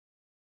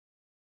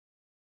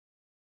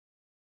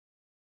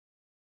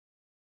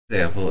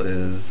Example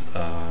is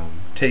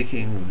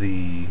taking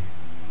the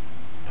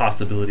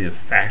possibility of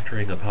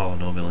factoring a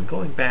polynomial and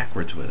going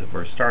backwards with it.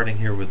 We're starting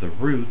here with the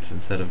roots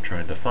instead of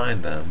trying to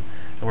find them,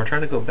 and we're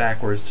trying to go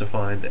backwards to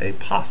find a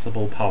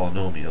possible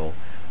polynomial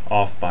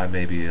off by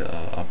maybe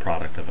a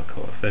product of a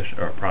coefficient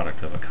or a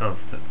product of a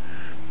constant.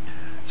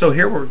 So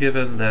here we're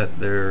given that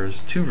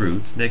there's two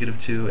roots,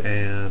 -2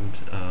 and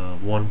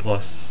 1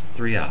 plus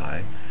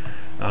 3i.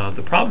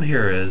 The problem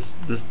here is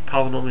this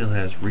polynomial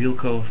has real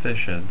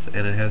coefficients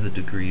and it has a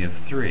degree of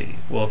 3.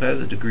 Well, if it has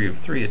a degree of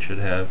 3, it should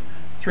have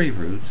 3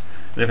 roots.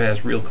 And if it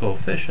has real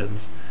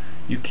coefficients,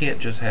 you can't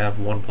just have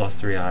 1 plus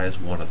 3i as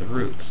one of the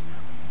roots.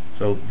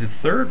 So the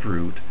third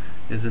root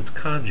is its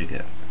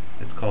conjugate.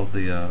 It's called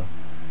the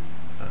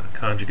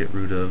conjugate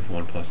root of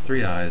 1 plus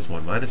 3i is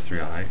 1 minus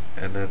 3i,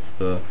 and that's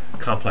the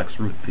complex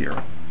root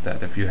theorem,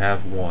 that if you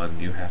have one,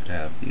 you have to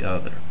have the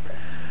other.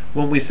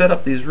 When we set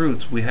up these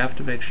roots, we have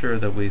to make sure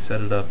that we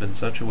set it up in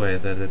such a way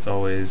that it's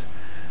always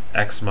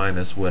x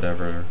minus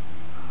whatever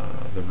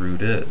the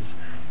root is.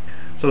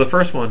 So the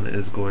first one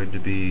is going to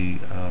be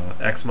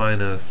x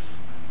minus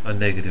a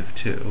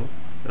 -2,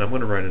 and I'm going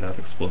to write it out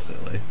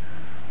explicitly.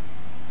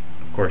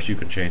 Of course, you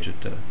can change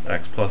it to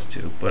x plus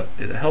 2, but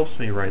it helps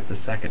me write the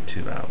second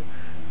 2 out,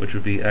 which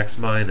would be x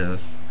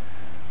minus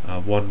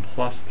 1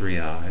 plus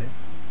 3i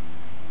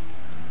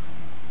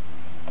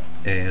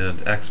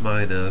and x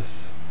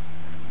minus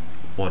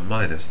 1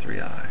 minus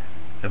 3i.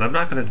 And I'm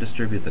not going to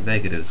distribute the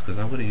negatives because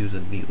I'm going to use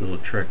a neat little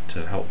trick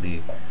to help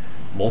me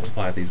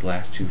multiply these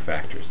last two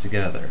factors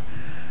together.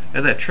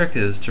 And that trick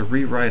is to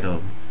rewrite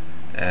them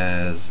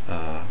as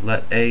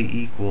let a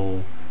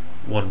equal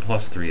 1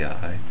 plus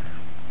 3i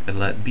and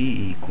let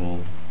b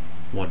equal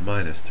 1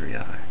 minus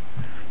 3i.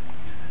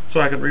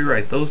 So I can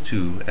rewrite those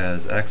two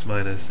as x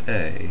minus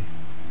a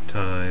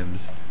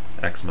times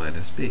x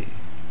minus b,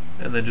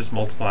 and then just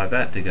multiply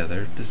that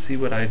together to see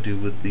what I do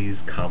with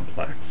these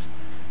complex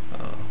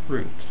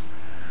roots.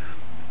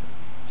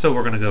 So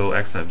we're going to go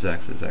x times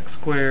x is x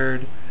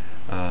squared.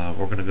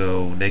 We're going to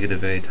go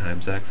 -a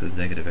times x is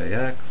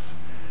 -ax.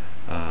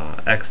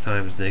 X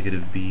times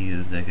 -b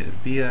is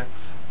 -bx.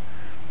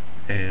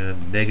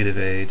 And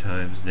 -a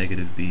times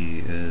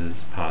 -b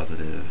is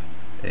positive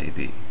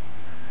ab.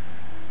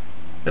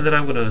 And then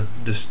I'm going to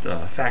just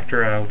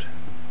factor out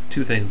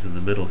two things in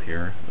the middle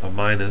here, a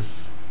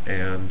minus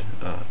and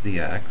the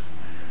x.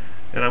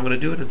 And I'm going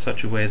to do it in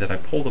such a way that I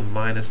pull the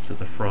minus to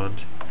the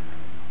front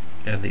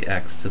and the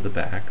x to the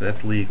back.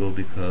 That's legal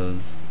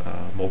because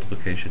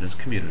multiplication is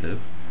commutative,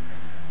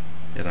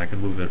 and I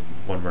can move it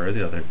one way or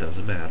the other, it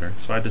doesn't matter.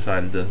 So I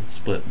decided to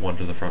split one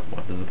to the front,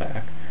 one to the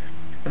back.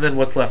 And then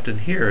what's left in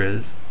here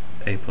is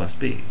a plus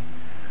b.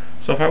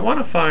 So if I want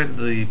to find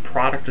the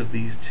product of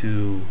these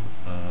two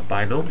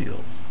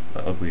binomials,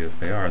 ugly as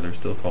they are, they're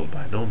still called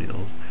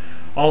binomials,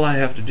 all I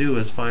have to do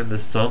is find the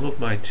sum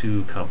of my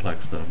two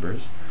complex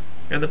numbers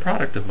and the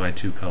product of my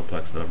two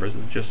complex numbers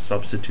and just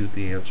substitute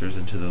the answers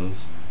into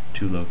those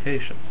two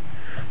locations.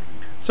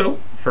 So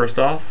first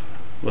off,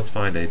 let's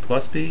find a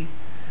plus b.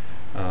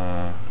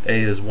 A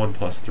is 1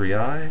 plus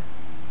 3i.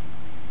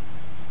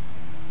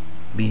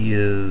 B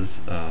is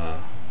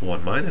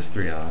 1 minus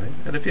 3i.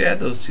 And if you add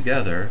those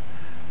together,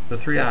 the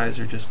 3i's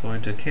are just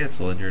going to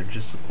cancel and you're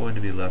just going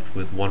to be left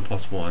with 1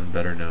 plus 1,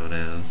 better known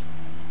as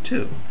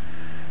 2.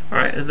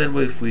 Alright, and then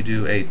if we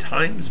do a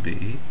times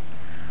b,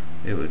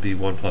 it would be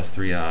 1 plus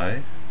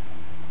 3i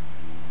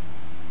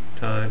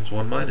times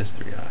 1 minus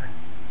 3i.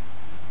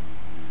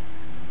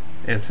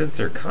 And since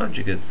they're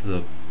conjugates,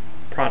 the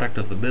product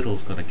of the middle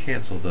is going to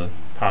cancel the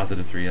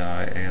positive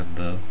 3i and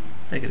the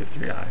negative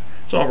 3i.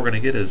 So all we're going to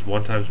get is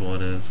 1 times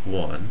 1 is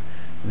 1.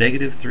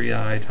 Negative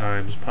 3i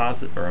times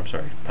positive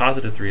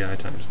 3i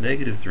times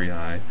negative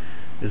 3i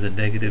is a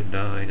negative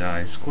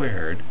 9i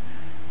squared.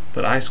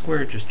 But I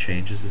squared just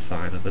changes the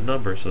sign of the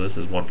number, so this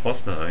is 1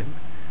 plus 9,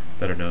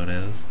 better known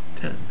as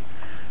 10.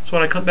 So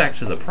when I come back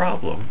to the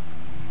problem,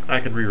 I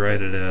can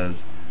rewrite it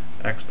as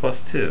x plus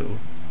 2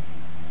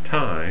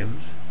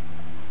 times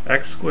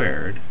x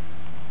squared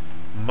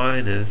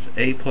minus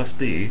a plus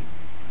b,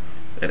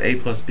 and a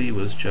plus b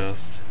was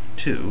just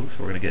 2, so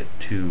we're going to get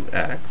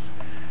 2x,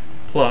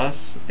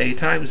 plus a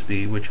times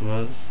b, which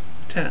was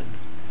 10.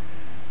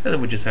 And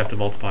then we just have to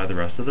multiply the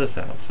rest of this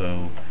out.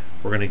 So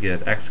we're going to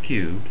get x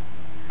cubed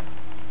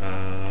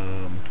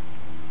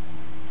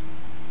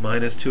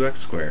minus 2x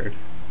squared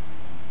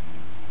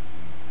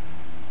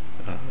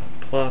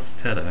plus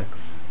 10x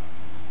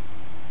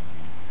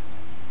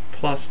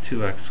plus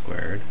 2x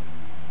squared,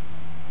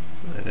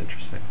 that's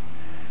interesting,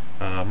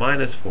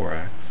 minus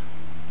 4x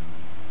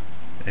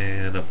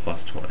and a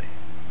plus 20.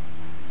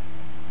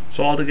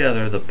 So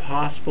altogether, the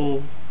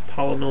possible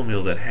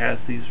polynomial that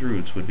has these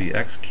roots would be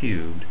x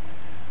cubed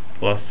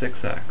plus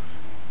 6x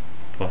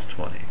plus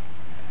 20.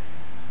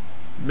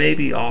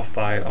 Maybe off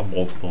by a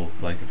multiple,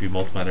 like if you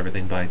multiplied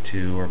everything by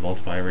 2 or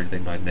multiply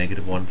everything by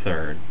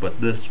 -1/3, but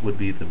this would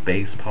be the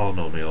base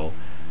polynomial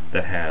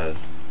that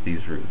has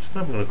these roots.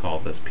 And I'm going to call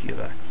this p of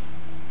x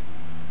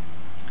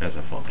as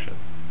a function.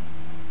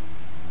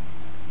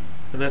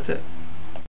 And that's it.